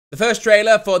The first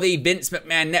trailer for the Vince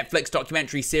McMahon Netflix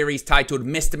documentary series titled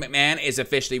Mr. McMahon is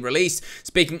officially released.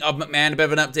 Speaking of McMahon, a bit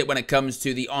of an update when it comes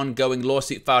to the ongoing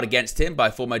lawsuit filed against him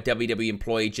by former WWE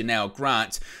employee Janelle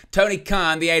Grant. Tony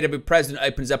Khan, the AEW president,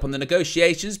 opens up on the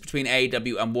negotiations between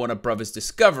AEW and Warner Bros.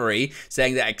 Discovery,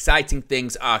 saying that exciting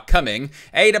things are coming.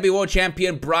 AEW World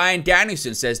Champion Bryan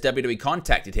Danielson says WWE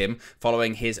contacted him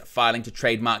following his filing to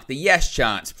trademark the Yes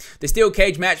chant. The steel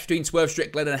cage match between Swerve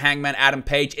Strickland and Hangman Adam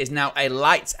Page is now a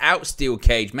lights-out steel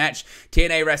cage match.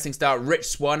 TNA wrestling star Rich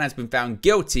Swann has been found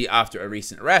guilty after a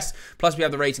recent arrest. Plus, we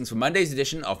have the ratings for Monday's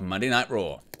edition of Monday Night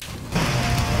Raw.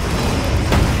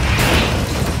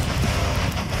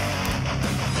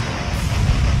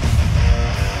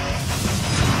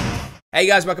 Hey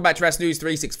guys, welcome back to Wrestling News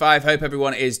 365. Hope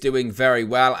everyone is doing very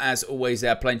well. As always,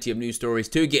 there are plenty of news stories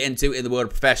to get into in the world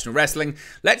of professional wrestling.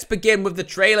 Let's begin with the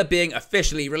trailer being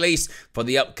officially released for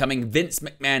the upcoming Vince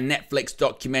McMahon Netflix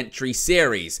documentary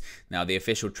series. Now, the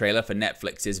official trailer for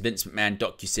Netflix's Vince McMahon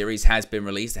docuseries has been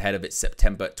released ahead of its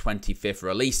September 25th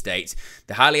release date.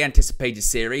 The highly anticipated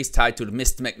series, titled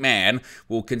Mr. McMahon,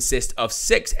 will consist of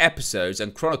 6 episodes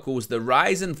and chronicles the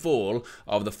rise and fall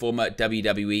of the former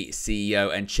WWE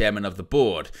CEO and chairman of the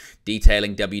board,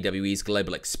 detailing WWE's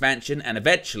global expansion and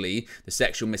eventually the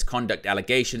sexual misconduct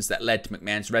allegations that led to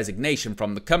McMahon's resignation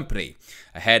from the company.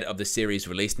 Ahead of the series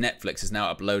release, Netflix has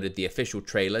now uploaded the official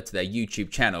trailer to their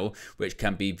YouTube channel, which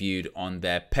can be viewed on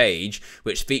their page,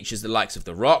 which features the likes of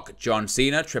The Rock, John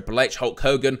Cena, Triple H, Hulk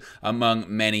Hogan, among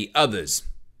many others.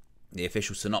 The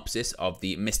official synopsis of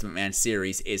the Mr. McMahon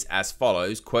series is as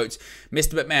follows, quote,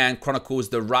 Mr. McMahon chronicles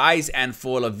the rise and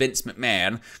fall of Vince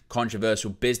McMahon, controversial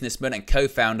businessman and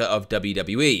co-founder of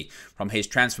WWE, from his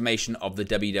transformation of the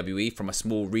WWE from a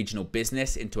small regional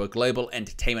business into a global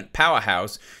entertainment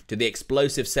powerhouse to the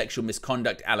explosive sexual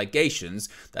misconduct allegations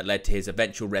that led to his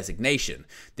eventual resignation.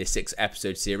 This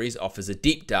 6-episode series offers a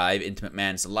deep dive into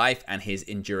McMahon's life and his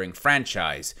enduring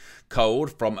franchise.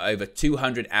 Culled from over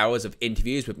 200 hours of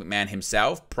interviews with McMahon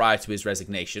himself prior to his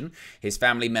resignation, his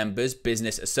family members,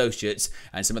 business associates,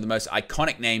 and some of the most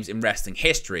iconic names in wrestling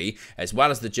history, as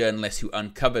well as the journalists who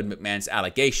uncovered McMahon's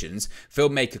allegations,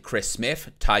 filmmaker Chris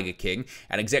Smith, Tiger King,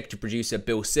 and executive producer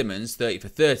Bill Simmons, 30 for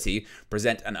 30,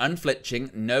 present an unflinching,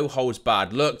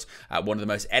 no-holds-barred look at one of the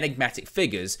most enigmatic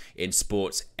figures in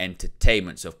sports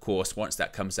entertainment. So, of course, once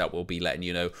that comes out, we'll be letting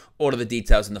you know all of the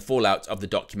details and the fallout of the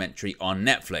documentary on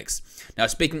Netflix. Now,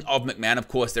 speaking of McMahon, of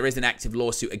course, there is an active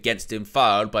lawsuit against him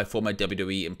filed by former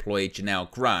WWE employee Janelle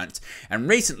Grant, and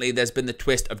recently there's been the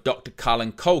twist of Dr.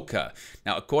 Colin Colker.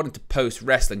 Now, according to Post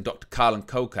Wrestling, Dr. Colin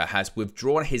Colker has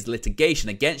withdrawn his litigation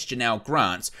against Janelle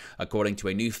Grant, according to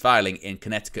a new filing in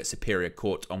Connecticut Superior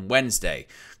Court on Wednesday.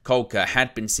 Colker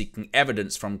had been seeking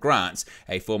evidence from Grant,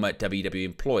 a former WWE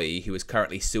employee who is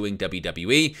currently suing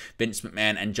WWE, Vince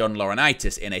McMahon, and John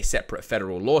Laurinaitis in a separate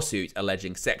federal lawsuit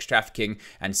alleging sex trafficking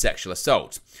and sexual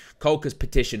assault. Colker's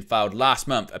petition filed last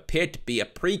month appeared to be a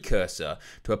precursor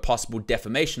to a possible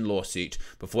defamation lawsuit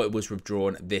before it was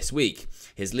withdrawn this week.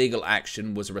 His legal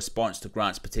action was a response to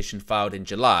Grant's petition filed in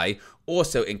July,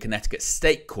 also in Connecticut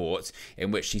State Court,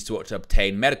 in which she sought to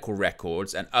obtain medical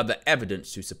records and other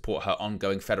evidence to support her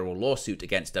ongoing federal lawsuit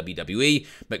against WWE,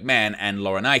 McMahon, and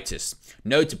Laurinaitis.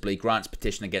 Notably, Grant's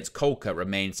petition against Colker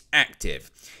remains active.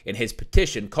 In his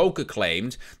petition, Colker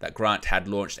claimed that Grant had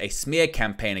launched a smear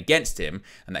campaign against him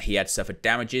and that he had suffered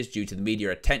damages due to the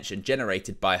media attention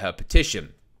generated by her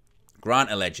petition.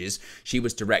 Grant alleges she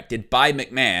was directed by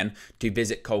McMahon to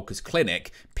visit Colker's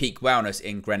clinic, Peak Wellness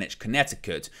in Greenwich,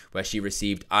 Connecticut, where she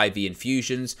received IV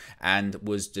infusions and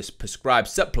was just prescribed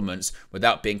supplements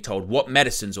without being told what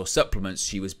medicines or supplements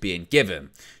she was being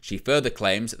given. She further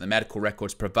claims that the medical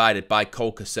records provided by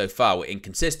Colker so far were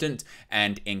inconsistent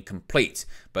and incomplete.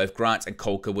 Both Grant and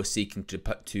Colker were seeking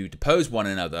to depose one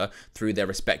another through their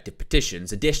respective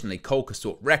petitions. Additionally, Colker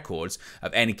sought records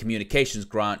of any communications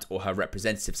Grant or her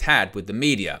representatives had with the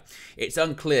media. It's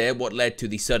unclear what led to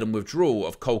the sudden withdrawal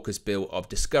of Colker's bill of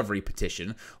discovery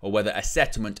petition, or whether a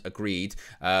settlement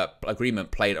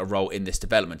agreement played a role in this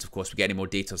development. Of course, we get any more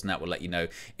details on that, we'll let you know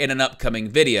in an upcoming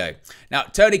video. Now,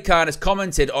 Tony Khan has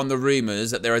commented on the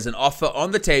rumors that there is an offer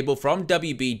on the table from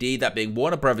WBD, that being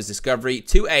Warner Bros. Discovery,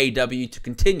 to AEW to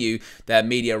continue their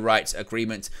media rights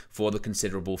agreement for the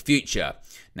considerable future.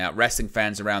 Now, wrestling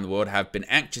fans around the world have been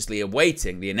anxiously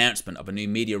awaiting the announcement of a new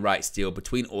media rights deal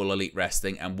between All Elite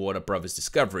Wrestling and Warner Bros.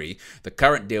 Discovery. The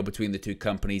current deal between the two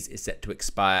companies is set to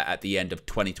expire at the end of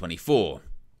 2024.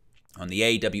 On the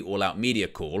AEW All Out media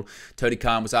call, Tony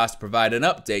Khan was asked to provide an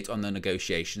update on the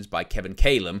negotiations by Kevin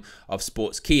Kalem of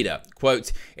Sportskeeda.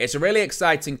 Quote, "It's a really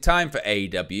exciting time for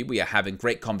AEW. We are having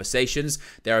great conversations.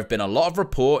 There have been a lot of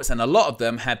reports, and a lot of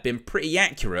them have been pretty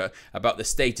accurate about the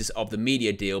status of the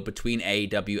media deal between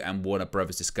AEW and Warner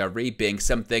Bros. Discovery being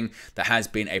something that has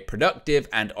been a productive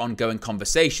and ongoing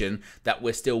conversation that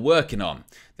we're still working on.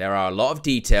 There are a lot of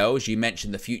details. You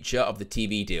mentioned the future of the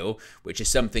TV deal, which is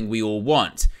something we all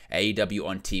want. AEW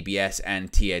on TBS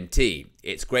and TNT.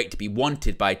 It's great to be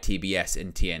wanted by TBS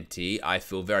and TNT. I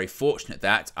feel very fortunate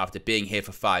that, after being here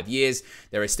for 5 years,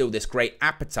 there is still this great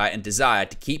appetite and desire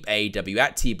to keep AEW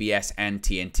at TBS and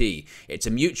TNT. It's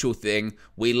a mutual thing.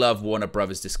 We love Warner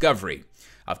Bros. Discovery."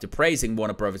 After praising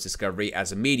Warner Bros. Discovery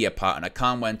as a media partner,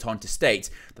 Khan went on to state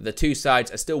that the two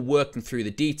sides are still working through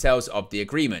the details of the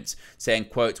agreement, saying,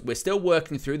 quote, "We're still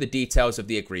working through the details of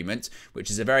the agreement, which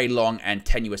is a very long and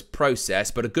tenuous process,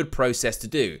 but a good process to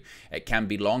do. It can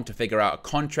be long to figure out a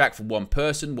contract for one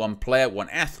person, one player, one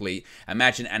athlete.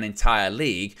 Imagine an entire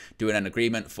league doing an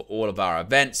agreement for all of our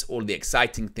events, all of the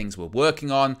exciting things we're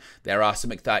working on. There are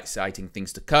some exciting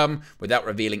things to come without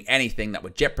revealing anything that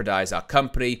would jeopardize our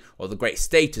company or the great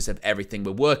status of everything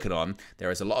we're working on.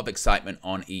 There is a lot of excitement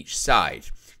on each side."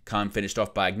 Khan finished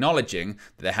off by acknowledging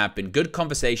that there have been good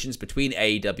conversations between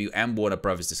AEW and Warner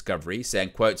Bros. Discovery, saying,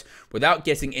 quote, "Without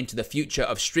getting into the future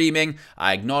of streaming,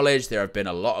 I acknowledge there have been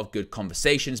a lot of good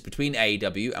conversations between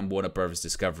AEW and Warner Bros.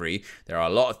 Discovery. There are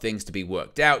a lot of things to be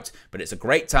worked out, but it's a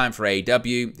great time for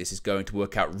AEW. This is going to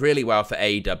work out really well for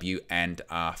AEW and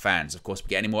our fans." Of course, if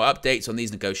we get any more updates on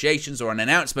these negotiations or an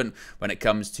announcement when it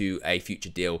comes to a future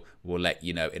deal, we'll let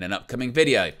you know in an upcoming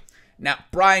video. Now,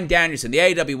 Bryan Danielson, the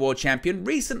AEW World Champion,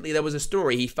 recently there was a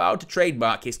story he filed to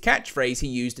trademark his catchphrase he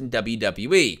used in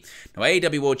WWE. Now,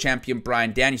 AEW World Champion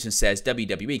Bryan Danielson says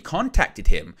WWE contacted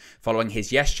him following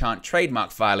his Yes Chant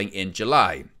trademark filing in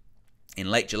July. In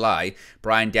late July,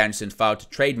 Bryan Danielson filed to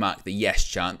trademark the Yes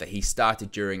chant that he started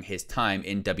during his time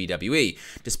in WWE.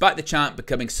 Despite the chant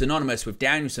becoming synonymous with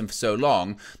Danielson for so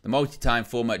long, the multi-time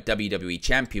former WWE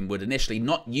champion would initially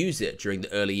not use it during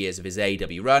the early years of his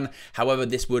AEW run. However,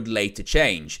 this would later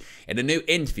change. In a new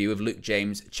interview with Luke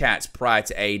James chats prior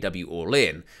to AEW All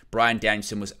In, Bryan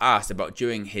Danielson was asked about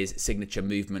doing his signature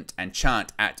movement and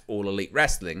chant at All Elite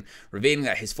Wrestling, revealing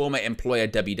that his former employer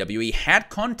WWE had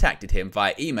contacted him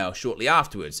via email shortly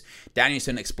afterwards.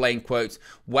 Danielson explained, quote,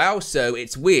 "Well, so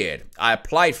it's weird. I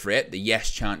applied for it, the Yes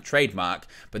chant trademark,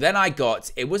 but then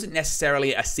it wasn't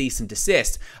necessarily a cease and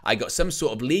desist. I got some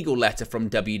sort of legal letter from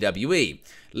WWE.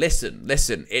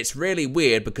 Listen, it's really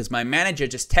weird because my manager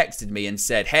just texted me and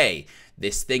said, hey,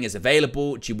 this thing is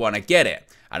available, do you want to get it?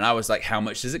 And I was like, how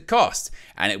much does it cost?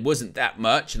 And it wasn't that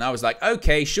much. And I was like,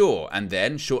 okay, sure. And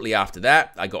then shortly after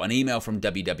that, I got an email from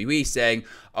WWE saying,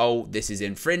 oh, this is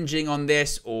infringing on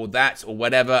this or that or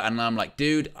whatever. And I'm like,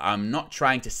 dude, I'm not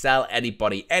trying to sell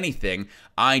anybody anything.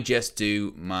 I just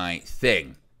do my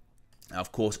thing.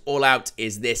 Of course, All Out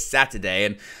is this Saturday,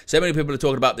 and so many people are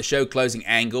talking about the show closing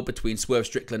angle between Swerve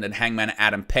Strickland and Hangman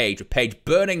Adam Page, with Page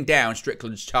burning down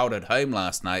Strickland's childhood home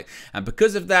last night, and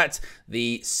because of that,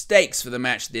 the stakes for the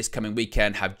match this coming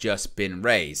weekend have just been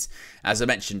raised. As I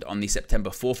mentioned, on the September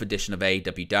 4th edition of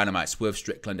AEW Dynamite, Swerve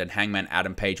Strickland and Hangman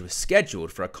Adam Page were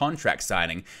scheduled for a contract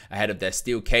signing ahead of their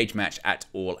steel cage match at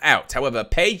All Out. However,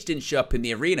 Page didn't show up in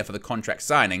the arena for the contract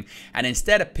signing and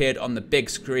instead appeared on the big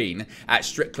screen at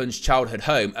Strickland's childhood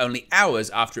home only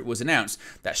hours after it was announced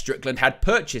that Strickland had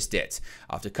purchased it.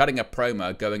 After cutting a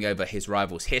promo going over his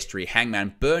rival's history,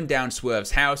 Hangman burned down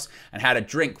Swerve's house and had a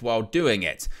drink while doing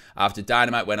it. After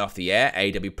Dynamite went off the air,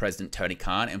 AEW President Tony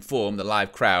Khan informed the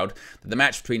live crowd that the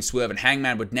match between Swerve and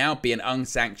Hangman would now be an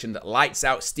unsanctioned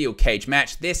lights-out steel cage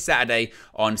match this Saturday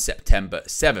on September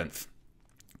 7th.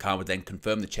 Khan would then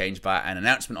confirm the change via an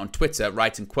announcement on Twitter,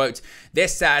 writing, quote,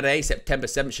 "This Saturday, September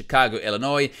 7th, Chicago,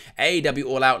 Illinois, AEW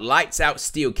All Out Lights Out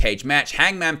Steel Cage match,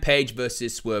 Hangman Page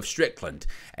versus Swerve Strickland.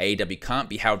 AEW can't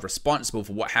be held responsible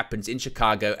for what happens in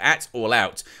Chicago at All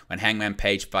Out when Hangman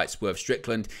Page fights Swerve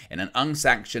Strickland in an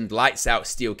unsanctioned Lights Out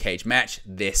Steel Cage match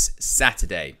this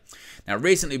Saturday." Now,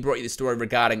 recently brought you the story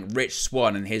regarding Rich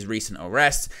Swann and his recent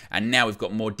arrest, and now we've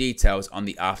got more details on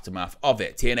the aftermath of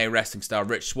it. TNA wrestling star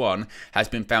Rich Swann has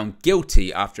been found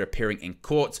guilty after appearing in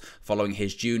court following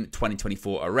his June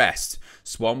 2024 arrest.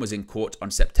 Swann was in court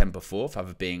on September 4th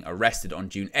after being arrested on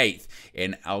June 8th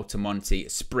in Altamonte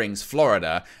Springs,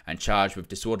 Florida, and charged with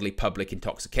disorderly public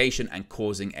intoxication and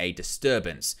causing a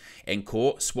disturbance. In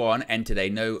court, Swann entered a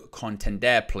no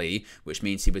contendere plea, which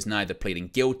means he was neither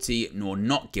pleading guilty nor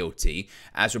not guilty. guilty.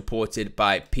 As reported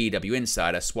by PW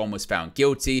Insider, Swan was found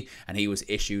guilty and he was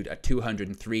issued a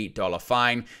 $203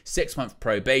 fine, 6-month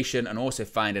probation, and also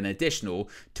fined an additional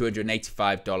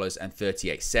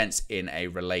 $285.38 in a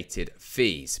related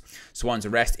fees. Swan's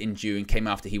arrest in June came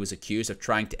after he was accused of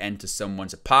trying to enter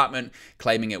someone's apartment,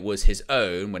 claiming it was his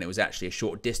own when it was actually a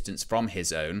short distance from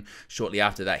his own. Shortly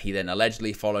after that, he then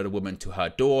allegedly followed a woman to her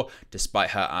door,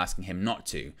 despite her asking him not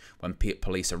to. When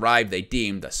police arrived, they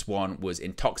deemed that Swan was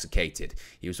intoxicated.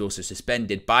 He was also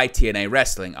suspended by TNA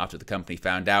Wrestling after the company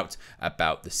found out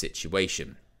about the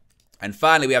situation. And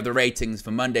finally, we have the ratings for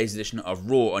Monday's edition of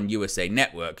Raw on USA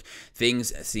Network.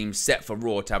 Things seem set for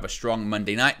Raw to have a strong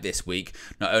Monday night this week.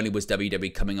 Not only was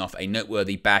WWE coming off a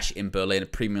noteworthy Bash in Berlin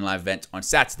premium live event on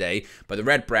Saturday, but the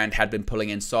Red Brand had been pulling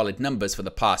in solid numbers for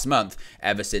the past month,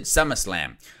 ever since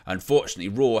SummerSlam. Unfortunately,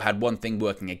 Raw had one thing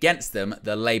working against them,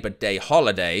 the Labor Day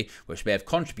holiday, which may have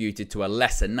contributed to a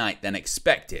lesser night than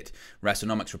expected.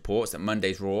 WrestleNomics reports that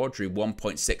Monday's Raw drew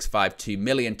 1.652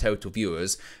 million total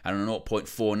viewers and a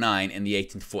 0.49 in the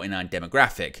 18 to 49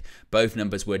 demographic. Both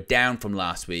numbers were down from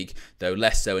last week, though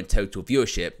less so in total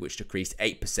viewership, which decreased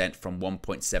 8% from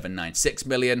 1.796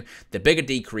 million. The bigger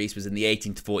decrease was in the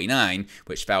 18 to 49,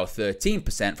 which fell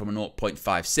 13% from a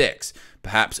 0.56.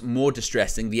 Perhaps more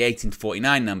distressing, the 18 to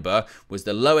 49 number was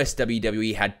the lowest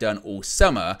WWE had done all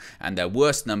summer and their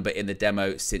worst number in the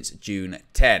demo since June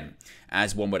 10.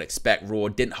 As one would expect, Raw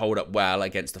didn't hold up well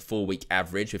against the full-week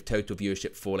average, with total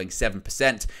viewership falling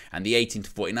 7% and the 18 to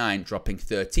 49 dropping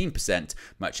 13%,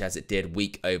 much as it did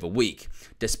week over week.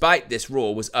 Despite this,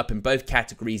 Raw was up in both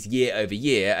categories year over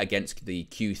year against the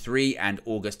Q3 and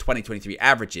August 2023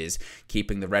 averages,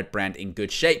 keeping the Red Brand in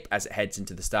good shape as it heads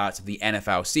into the start of the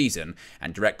NFL season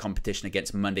and direct competition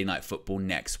against Monday Night Football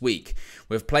next week.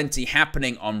 With plenty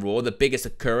happening on Raw, the biggest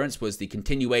occurrence was the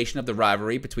continuation of the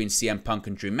rivalry between CM Punk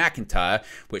and Drew McIntyre,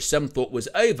 which some thought was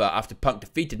over after Punk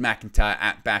defeated McIntyre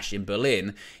at Bash in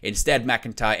Berlin. Instead,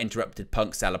 McIntyre interrupted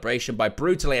Punk's celebration by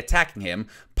brutally attacking him,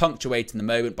 punctuating the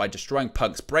moment by destroying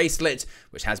Punk's bracelet,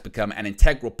 which has become an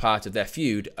integral part of their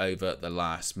feud over the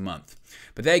last month.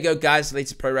 But there you go, guys, the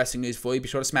latest pro wrestling news for you. Be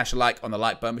sure to smash a like on the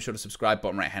like button. Be sure to subscribe,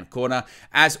 bottom right hand corner.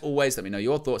 As always, let me know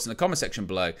your thoughts in the comment section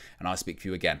below, and I'll speak to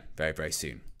you again very, very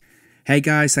soon. Hey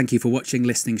guys, thank you for watching,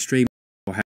 listening, streaming,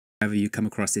 or however you come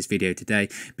across this video today.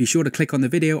 Be sure to click on the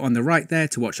video on the right there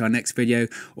to watch our next video,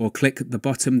 or click the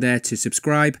bottom there to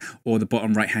subscribe, or the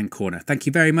bottom right hand corner. Thank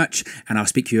you very much, and I'll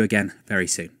speak to you again very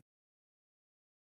soon.